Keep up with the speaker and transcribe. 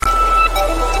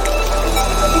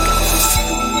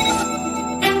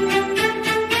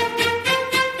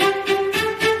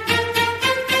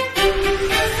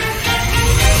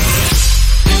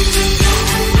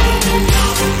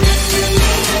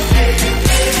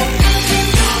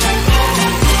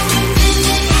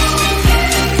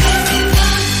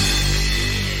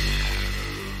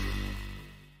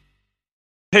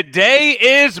Today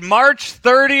is March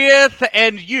 30th,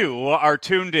 and you are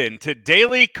tuned in to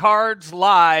Daily Cards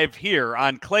Live here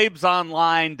on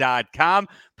ClaibsOnline.com,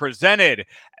 presented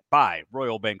by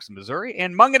Royal Banks, Missouri,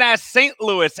 and Mungenast St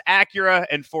Louis Acura.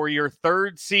 And for your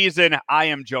third season, I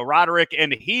am Joe Roderick,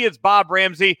 and he is Bob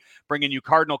Ramsey, bringing you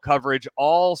Cardinal coverage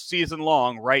all season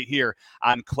long right here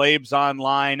on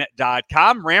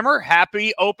ClaibsOnline.com. Rammer,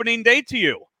 happy opening day to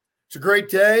you. It's a great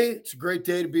day. It's a great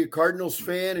day to be a Cardinals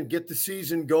fan and get the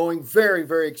season going. Very,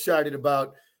 very excited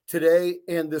about today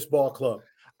and this ball club.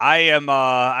 I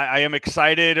am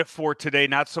excited for today.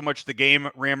 Not so much the game,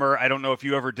 Rammer. I don't know if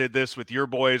you ever did this with your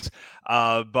boys,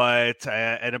 but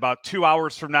in about 2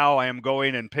 hours from now, I am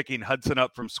going and picking Hudson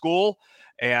up from school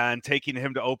and taking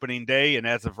him to opening day. And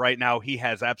as of right now, he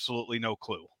has absolutely no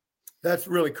clue. That's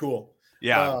really cool.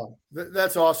 Yeah,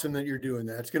 that's awesome that you're doing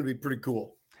that. It's going to be pretty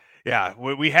cool. Yeah,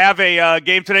 we have a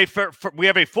game today. We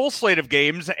have a full slate of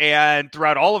games, and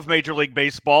throughout all of Major League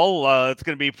Baseball, it's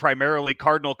going to be primarily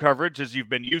Cardinal coverage, as you've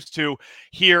been used to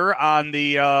here on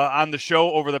the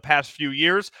show over the past few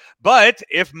years. But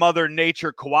if Mother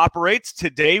Nature cooperates,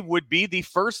 today would be the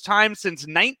first time since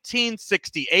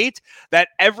 1968 that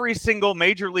every single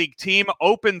Major League team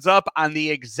opens up on the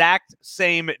exact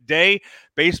same day.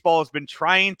 Baseball has been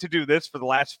trying to do this for the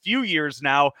last few years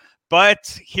now,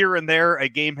 but here and there, a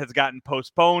game has gotten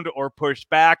postponed or pushed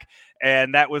back,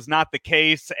 and that was not the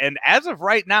case. And as of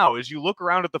right now, as you look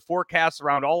around at the forecasts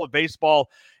around all of baseball,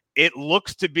 it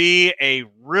looks to be a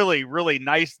really, really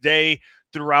nice day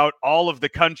throughout all of the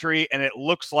country, and it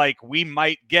looks like we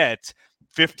might get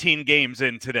 15 games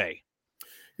in today.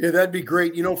 Yeah, that'd be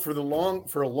great. You know, for a long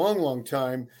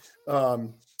time,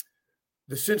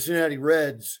 the Cincinnati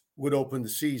Reds would open the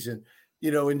season, you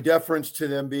know, in deference to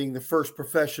them being the first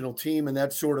professional team and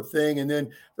that sort of thing. And then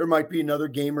there might be another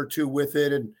game or two with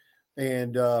it and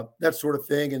that sort of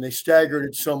thing. And they staggered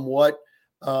it somewhat.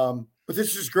 But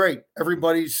this is great.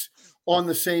 Everybody's on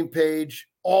the same page.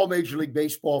 All Major League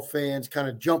Baseball fans kind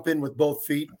of jump in with both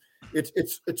feet. It's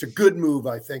a good move,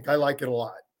 I think. I like it a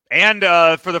lot. And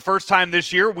for the first time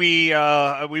this year, we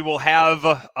will have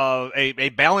a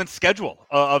balanced schedule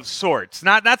of sorts.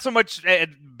 Not so much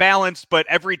balanced, but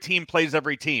every team plays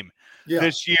every team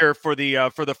this year for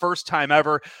the first time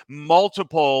ever.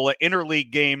 Multiple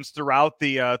interleague games throughout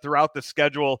the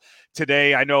schedule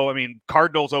today. I mean,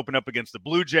 Cardinals open up against the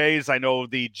Blue Jays. I know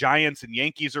the Giants and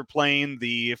Yankees are playing,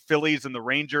 the Phillies and the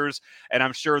Rangers, and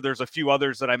I'm sure there's a few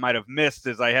others that I might have missed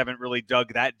as I haven't really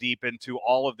dug that deep into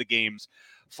all of the games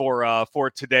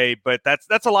for today. But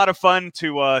that's a lot of fun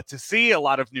to see. A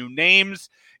lot of new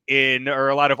names or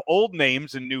a lot of old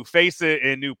names and new faces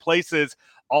in new places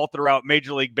all throughout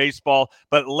Major League Baseball.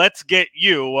 But let's get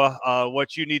you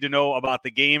what you need to know about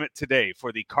the game today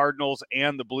for the Cardinals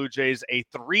and the Blue Jays. A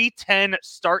 3:10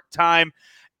 start time.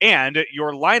 And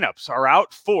your lineups are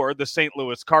out for the St.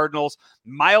 Louis Cardinals.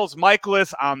 Miles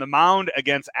Mikolas on the mound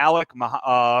against Alek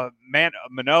Manoah.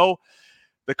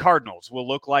 The Cardinals will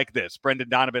look like this. Brendan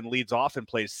Donovan leads off and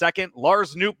plays second.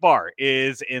 Lars Nootbaar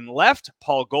is in left.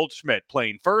 Paul Goldschmidt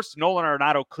playing first. Nolan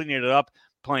Arenado cleaning it up,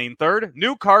 playing third.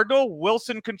 New Cardinal,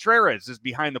 Wilson Contreras is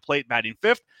behind the plate, batting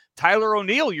fifth. Tyler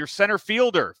O'Neill, your center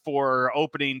fielder for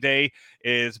opening day,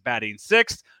 is batting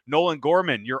sixth. Nolan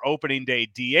Gorman, your opening day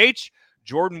DH.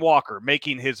 Jordan Walker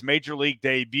making his Major League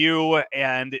debut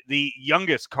and the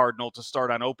youngest Cardinal to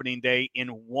start on opening day in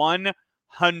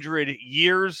 100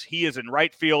 years. He is in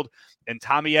right field, and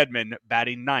Tommy Edman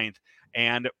batting ninth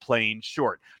and playing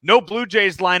short. No Blue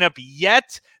Jays lineup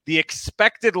yet. The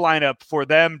expected lineup for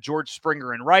them: George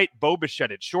Springer in right, Bo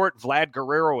Bichette at short, Vlad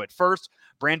Guerrero at first,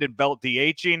 Brandon Belt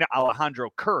DHing,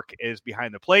 Alejandro Kirk is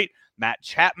behind the plate, Matt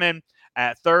Chapman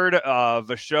at third,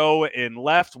 Vachon in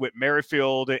left, Whit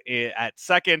Merrifield at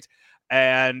second,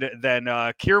 and then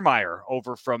Kiermaier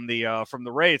over from the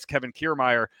Rays. Kevin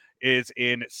Kiermaier is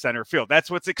in center field.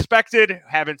 That's what's expected.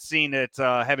 Haven't seen it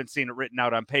written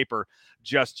out on paper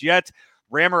just yet.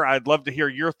 Rammer, I'd love to hear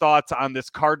your thoughts on this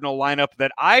Cardinal lineup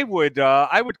that I'd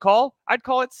call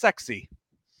it sexy.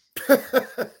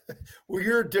 Well,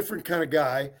 you're a different kind of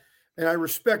guy, and I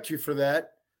respect you for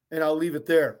that, and I'll leave it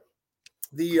there.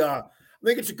 I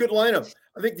think it's a good lineup.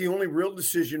 I think the only real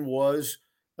decision was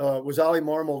Oli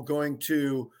Marmol going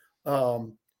to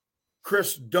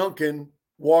Chris Duncan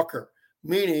Walker,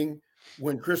 meaning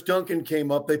when Chris Duncan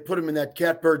came up, they put him in that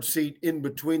catbird seat in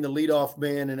between the leadoff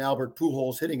man and Albert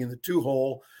Pujols hitting in the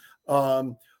two-hole.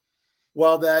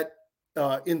 While that,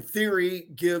 in theory,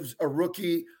 gives a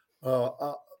rookie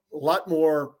a lot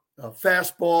more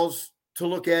fastballs to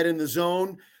look at in the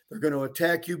zone. They're going to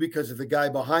attack you because of the guy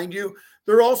behind you.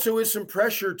 There also is some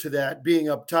pressure to that, being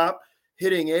up top,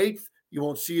 hitting eighth, You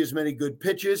won't see as many good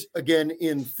pitches, again,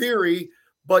 in theory,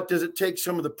 but does it take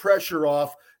some of the pressure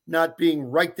off not being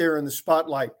right there in the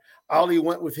spotlight? Ali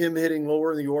went with him hitting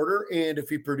lower in the order, and if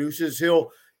he produces,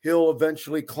 he'll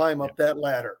eventually climb up that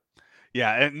ladder.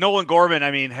 Yeah, and Nolan Gorman,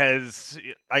 I mean, has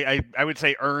I would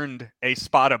say earned a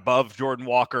spot above Jordan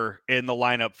Walker in the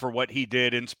lineup for what he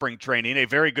did in spring training. A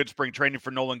very good spring training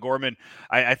for Nolan Gorman.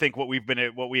 I think what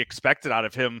we expected out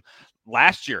of him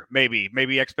last year,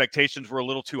 maybe expectations were a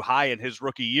little too high in his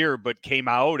rookie year, but came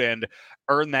out and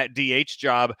earned that DH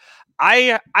job.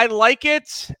 I like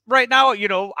it right now. You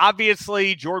know,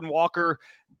 obviously Jordan Walker,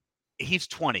 he's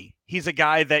 20. He's a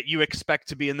guy that you expect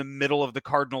to be in the middle of the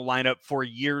Cardinal lineup for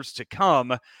years to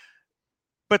come.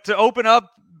 But to open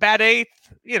up bat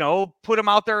eighth, you know, put him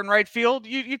out there in right field,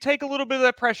 you take a little bit of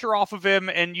that pressure off of him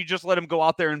and you just let him go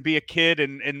out there and be a kid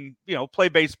and you know, play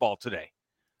baseball today.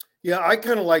 Yeah, I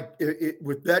kind of like it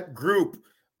with that group.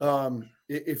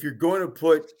 If you're going to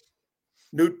put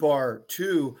Nootbaar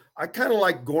 2, I kind of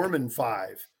like Gorman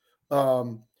 5.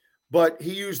 But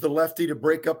he used the lefty to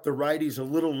break up the righties a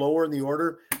little lower in the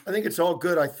order. I think it's all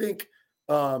good. I think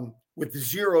with the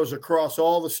zeros across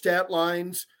all the stat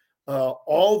lines,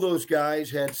 all those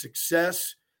guys had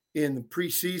success in the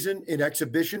preseason, in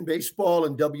exhibition baseball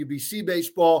and WBC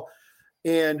baseball.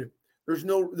 And there's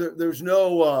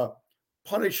no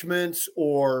punishments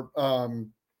or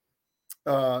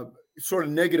sort of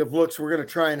negative looks. We're going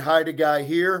to try and hide a guy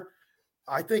here.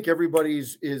 I think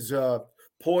everybody's is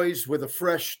poised with a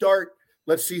fresh start.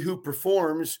 Let's see who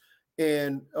performs.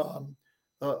 And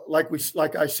like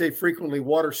I say frequently,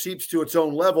 water seeps to its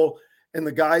own level, and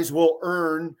the guys will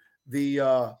earn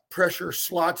the pressure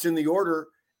slots in the order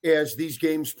as these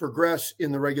games progress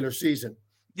in the regular season.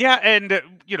 Yeah, and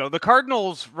you know, the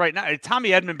Cardinals right now, Tommy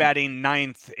Edman batting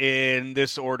 9th in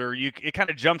this order. It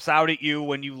kind of jumps out at you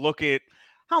when you look at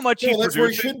how much he's that's producing. Where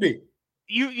he should be.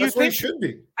 You that's think where he should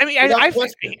be. I mean,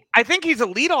 I think he's a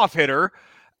leadoff hitter.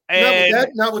 And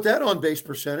not with that on base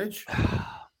percentage.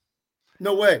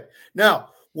 No way.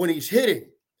 Now, when he's hitting,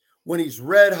 when he's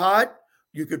red hot,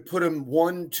 you could put him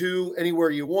 1, 2, anywhere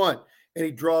you want, and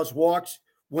he draws walks.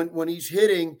 When he's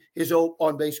hitting, his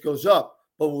on base goes up.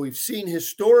 But what we've seen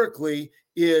historically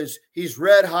is he's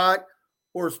red hot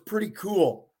or it's pretty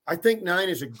cool. I think 9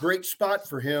 is a great spot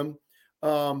for him.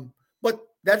 But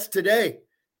that's today.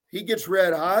 He gets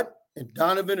red hot, and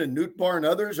Donovan and Nootbaar and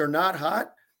others are not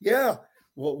hot. Yeah.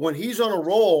 Well, when he's on a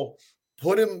roll,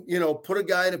 put a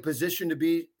guy in a position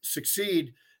to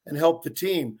succeed and help the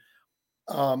team.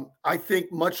 I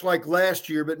think much like last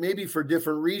year, but maybe for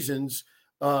different reasons,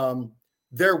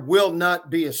 there will not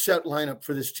be a set lineup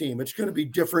for this team. It's going to be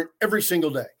different every single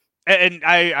day. And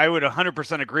I would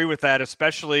 100% agree with that,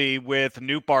 especially with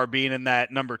Nootbaar being in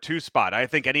that number 2 spot. I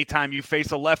think anytime you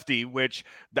face a lefty, which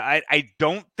I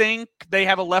don't think they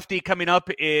have a lefty coming up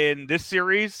in this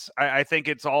series. I think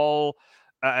it's all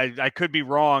I could be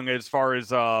wrong as far as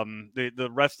the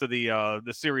rest of the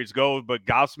series go, but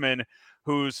Gausman,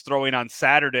 who's throwing on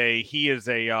Saturday, he's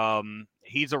a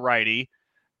righty,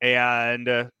 and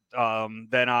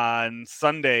then on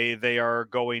Sunday they are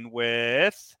going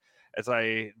with, as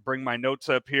I bring my notes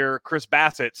up here, Chris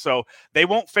Bassett. So they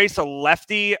won't face a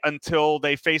lefty until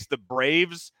they face the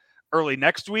Braves early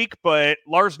next week, but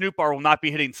Lars Nootbaar will not be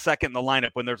hitting second in the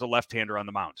lineup when there's a left-hander on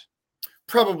the mound.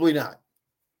 Probably not.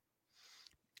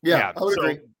 Yeah, I would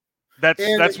agree.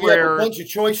 That's where a bunch of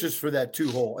choices for that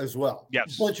 2-hole as well.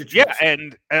 Yes, a bunch of choices. Yeah,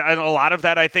 and a lot of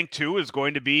that I think too is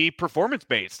going to be performance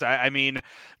based. I mean,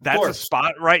 that's a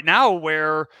spot right now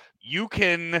where you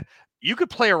could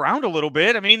play around a little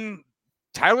bit. I mean,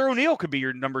 Tyler O'Neill could be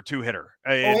your number 2 hitter.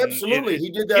 Absolutely,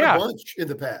 he did that a bunch in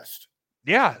the past.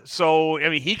 Yeah, so I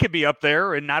mean, he could be up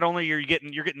there, and not only you're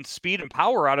getting speed and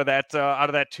power out of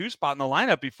that 2 spot in the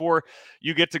lineup before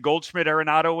you get to Goldschmidt,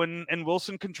 Arenado, and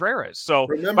Wilson Contreras. So,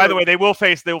 by the way, they'll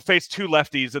face 2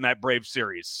 lefties in that Braves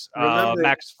series.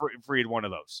 Max Fried, one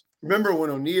of those. Remember when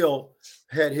O'Neill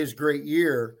had his great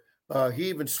year? He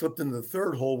even slipped in the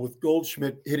 3rd hole with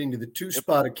Goldschmidt hitting to the 2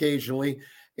 spot occasionally,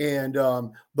 and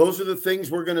those are the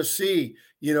things we're going to see.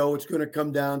 You know, it's going to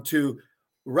come down to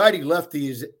righty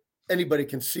lefty is. Anybody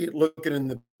can see it looking in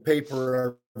the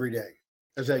paper every day.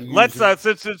 As I use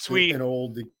since we an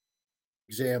old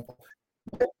example.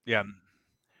 Yeah.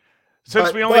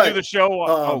 Since we only do the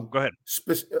show. Go ahead.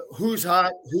 Who's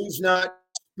hot? Who's not?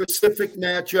 Specific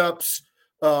matchups.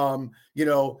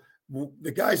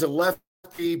 The guy's a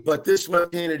lefty, but this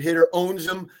left-handed hitter owns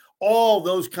him. All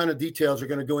those kind of details are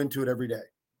going to go into it every day.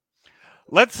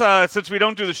 Let's since we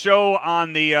don't do the show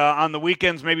on the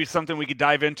weekends, maybe something we could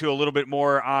dive into a little bit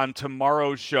more on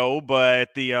tomorrow's show.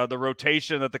 But the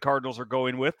rotation that the Cardinals are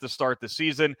going with to start the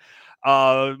season,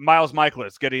 Miles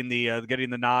Michaelis getting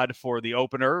the nod for the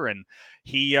opener, and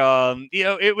he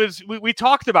it was we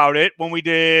talked about it when we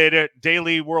did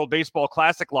Daily World Baseball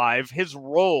Classic Live. His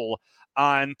role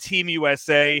on Team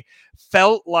USA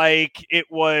felt like it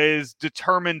was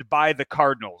determined by the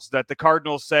Cardinals, that the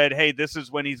Cardinals said, hey, this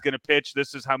is when he's going to pitch.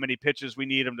 This is how many pitches we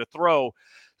need him to throw.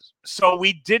 So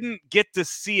we didn't get to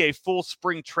see a full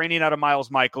spring training out of Miles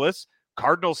Michaelis.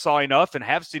 Cardinals saw enough and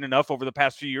have seen enough over the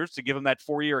past few years to give him that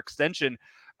 4-year extension.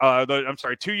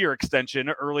 2-year extension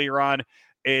earlier on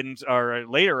or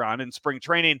later on in spring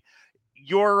training.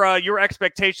 Your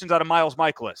expectations out of Miles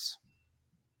Michaelis?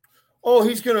 Oh,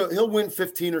 he'll win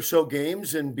 15 or so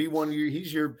games and be one of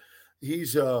you.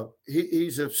 He's a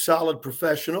solid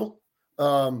professional.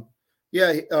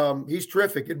 He's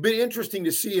terrific. It'd be interesting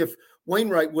to see if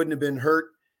Wainwright wouldn't have been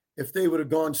hurt, if they would have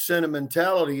gone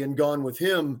sentimentality and gone with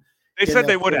him. They said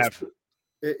they would have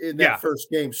in that first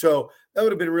game. So that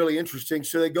would have been really interesting.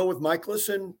 So they go with Michaelis,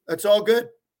 and that's all good.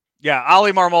 Yeah,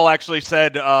 Oli Marmol actually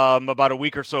said about a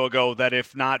week or so ago that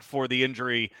if not for the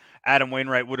injury, Adam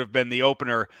Wainwright would have been the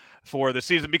opener for the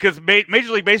season, because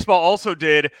Major League Baseball also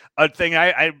did a thing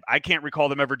I can't recall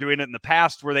them ever doing it in the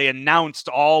past, where they announced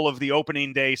all of the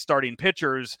opening day starting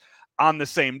pitchers on the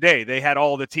same day. They had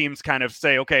all the teams kind of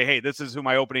say, okay, hey, this is who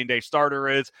my opening day starter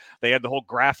is. They had the whole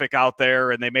graphic out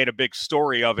there, and they made a big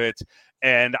story of it.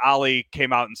 And Oli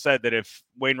came out and said that if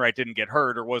Wainwright didn't get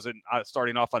hurt or wasn't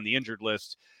starting off on the injured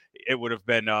list, it would have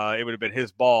been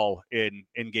his ball in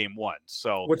game one.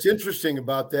 So what's interesting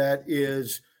about that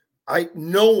is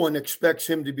no one expects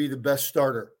him to be the best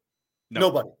starter.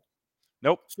 Nobody.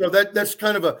 Nope. So that's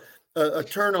kind of a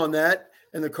turn on that.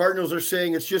 And the Cardinals are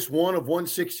saying it's just one of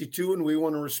 162, and we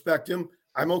want to respect him.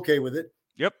 I'm okay with it.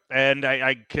 Yep, and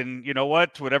I can,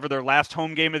 whatever their last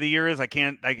home game of the year is, I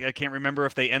can't remember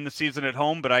if they end the season at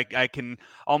home, but I can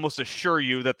almost assure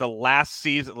you that the last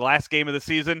game of the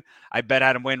season, I bet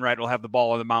Adam Wainwright will have the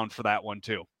ball on the mound for that one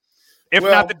too.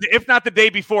 If not the day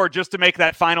before, just to make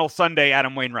that final Sunday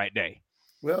Adam Wainwright day.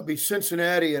 Well, it'll be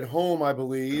Cincinnati at home, I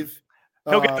believe.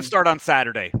 He'll get the start on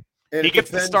Saturday. And he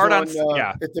gets the start on.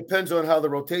 It depends on how the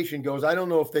rotation goes. I don't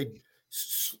know if they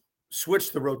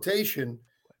switch the rotation,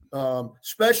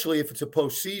 especially if it's a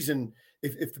postseason.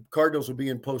 If the Cardinals will be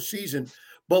in postseason,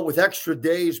 but with extra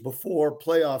days before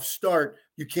playoffs start,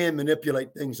 you can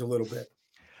manipulate things a little bit.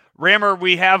 Rammer,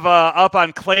 we have up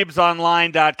on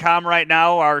ClaibsOnline.com right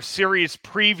now our series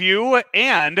preview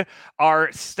and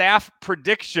our staff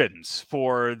predictions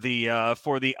for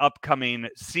the upcoming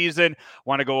season.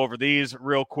 Want to go over these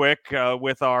real quick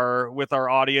with our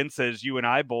audience, as you and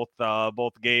I both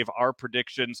gave our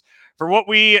predictions for what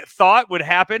we thought would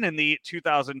happen in the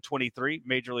 2023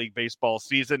 Major League Baseball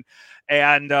season.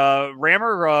 And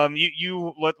Rammer,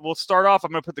 we'll start off.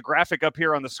 I'm going to put the graphic up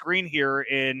here on the screen here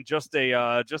in just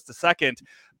a second,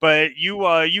 but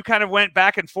you kind of went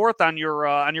back and forth on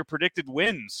your predicted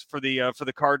wins for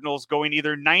the Cardinals, going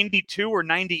either 92 or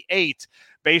 98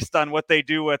 based on what they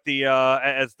do at the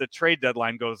as the trade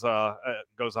deadline goes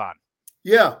on.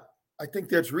 Yeah, I think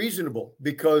that's reasonable,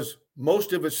 because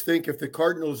most of us think if the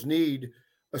Cardinals need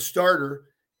a starter,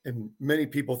 and many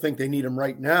people think they need him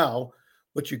right now,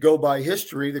 but you go by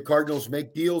history, the Cardinals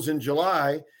make deals in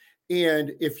July,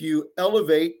 and if you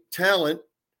elevate talent,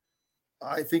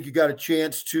 I think you got a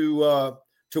chance to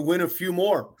win a few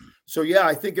more. So, yeah,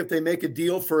 I think if they make a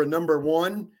deal for a number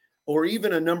one or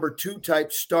even a number two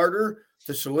type starter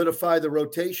to solidify the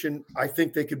rotation, I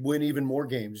think they could win even more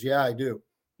games. Yeah, I do.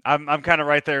 I'm kind of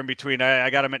right there in between. I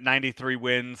got them at 93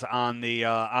 wins on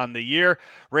the year.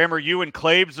 Rammer, you and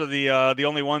Claibs are the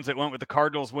only ones that went with the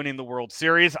Cardinals winning the World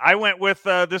Series. I went with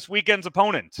this weekend's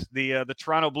opponent, the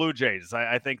Toronto Blue Jays.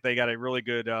 I think they got a really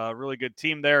good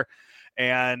team there.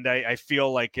 And I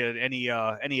feel like any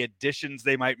additions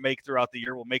they might make throughout the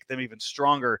year will make them even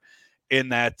stronger in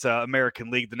that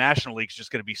American League. The National League is just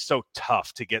going to be so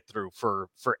tough to get through for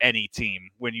any team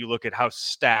when you look at how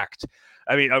stacked.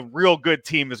 I mean, a real good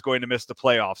team is going to miss the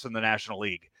playoffs in the National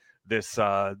League this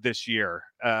year,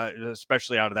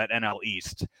 especially out of that NL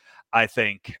East, I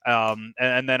think.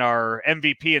 And then our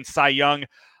MVP and Cy Young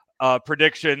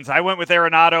predictions. I went with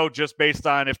Arenado just based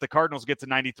on if the Cardinals get to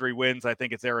 93 wins, I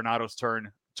think it's Arenado's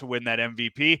turn to win that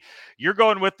MVP. You're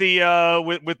going with the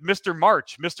with Mr.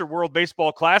 March, Mr. World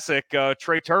Baseball Classic,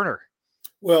 Trey Turner.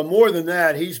 Well, more than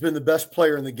that, he's been the best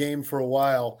player in the game for a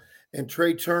while. And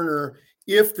Trey Turner,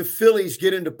 if the Phillies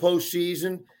get into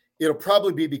postseason, it'll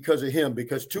probably be because of him,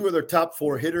 because 2 of their top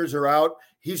 4 hitters are out.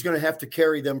 He's going to have to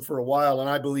carry them for a while, and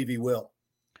I believe he will.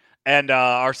 And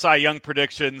our Cy Young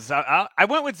predictions, I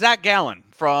went with Zach Gallen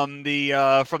from the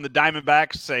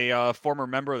Diamondbacks, a former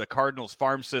member of the Cardinals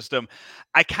farm system.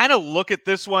 I kind of look at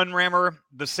this one, Rammer,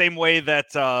 the same way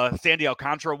that Sandy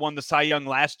Alcantara won the Cy Young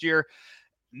last year.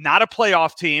 Not a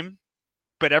playoff team,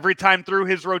 but every time through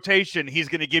his rotation, he's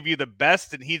going to give you the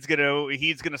best, and he's going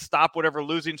to stop whatever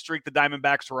losing streak the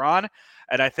Diamondbacks were on,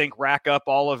 and I think rack up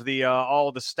all of the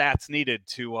stats needed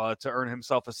to earn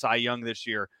himself a Cy Young this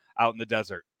year out in the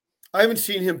desert. I haven't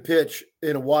seen him pitch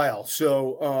in a while,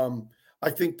 so I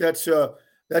think that's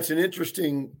an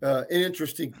interesting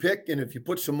pick. And if you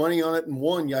put some money on it and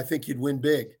won, I think you'd win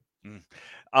big.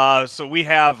 So we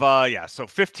have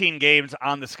 15 games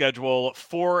on the schedule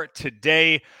for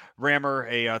today. Rammer,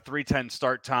 a 3:10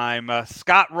 start time.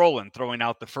 Scott Rowland throwing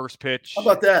out the first pitch. How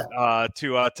about that?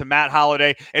 To Matt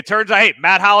Holliday. It turns out,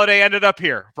 Matt Holliday ended up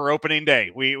here for opening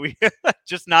day. We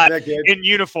just not in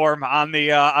uniform on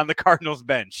the Cardinals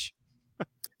bench.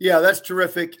 Yeah, that's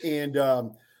terrific. And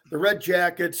the Red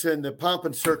Jackets and the pomp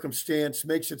and circumstance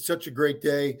makes it such a great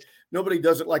day. Nobody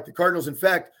does it like the Cardinals. In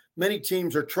fact, many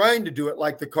teams are trying to do it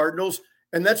like the Cardinals,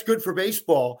 and that's good for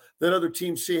baseball, that other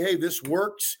teams say, hey, this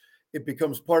works. It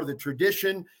becomes part of the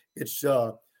tradition. It's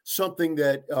something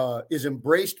that is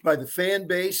embraced by the fan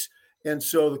base. And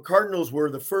so the Cardinals were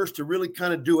the first to really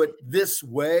kind of do it this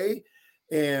way,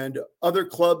 and other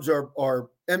clubs are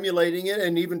emulating it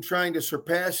and even trying to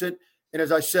surpass it. And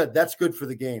as I said, that's good for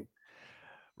the game.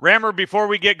 Rammer, before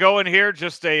we get going here,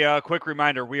 just a quick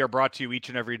reminder. We are brought to you each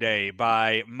and every day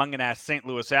by Mungenast St.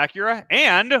 Louis Acura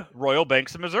and Royal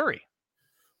Banks of Missouri.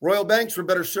 Royal Banks, for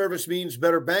better service means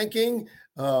better banking.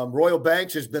 Royal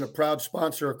Banks has been a proud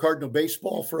sponsor of Cardinal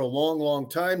baseball for a long, long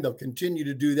time. They'll continue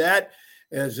to do that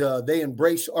as they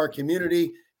embrace our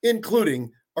community,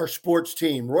 including our sports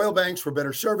team. Royal Banks, for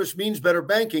better service means better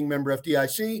banking. Member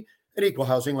FDIC, an equal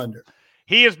housing lender.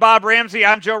 He is Bob Ramsey.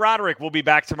 I'm Joe Roderick. We'll be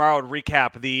back tomorrow to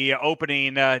recap the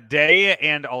opening day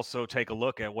and also take a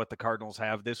look at what the Cardinals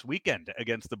have this weekend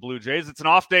against the Blue Jays. It's an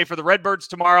off day for the Redbirds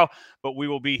tomorrow, but we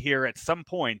will be here at some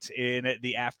point in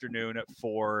the afternoon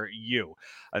for you.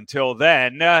 Until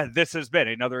then, this has been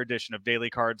another edition of Daily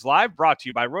Cards Live, brought to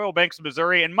you by Royal Banks of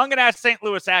Missouri and Mungenast St.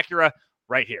 Louis Acura,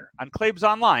 right here on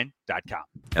ClaibsOnline.com.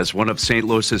 As one of St.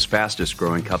 Louis's fastest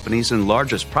growing companies and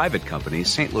largest private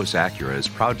companies, St. Louis Acura is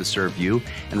proud to serve you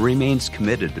and remains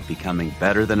committed to becoming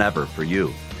better than ever for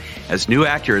you. As new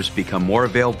Acuras become more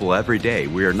available every day,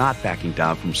 we are not backing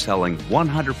down from selling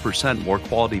 100% more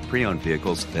quality pre-owned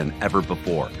vehicles than ever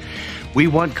before. We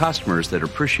want customers that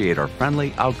appreciate our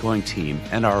friendly, outgoing team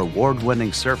and our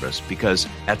award-winning service, because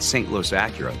at St. Louis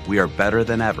Acura, we are better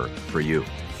than ever for you.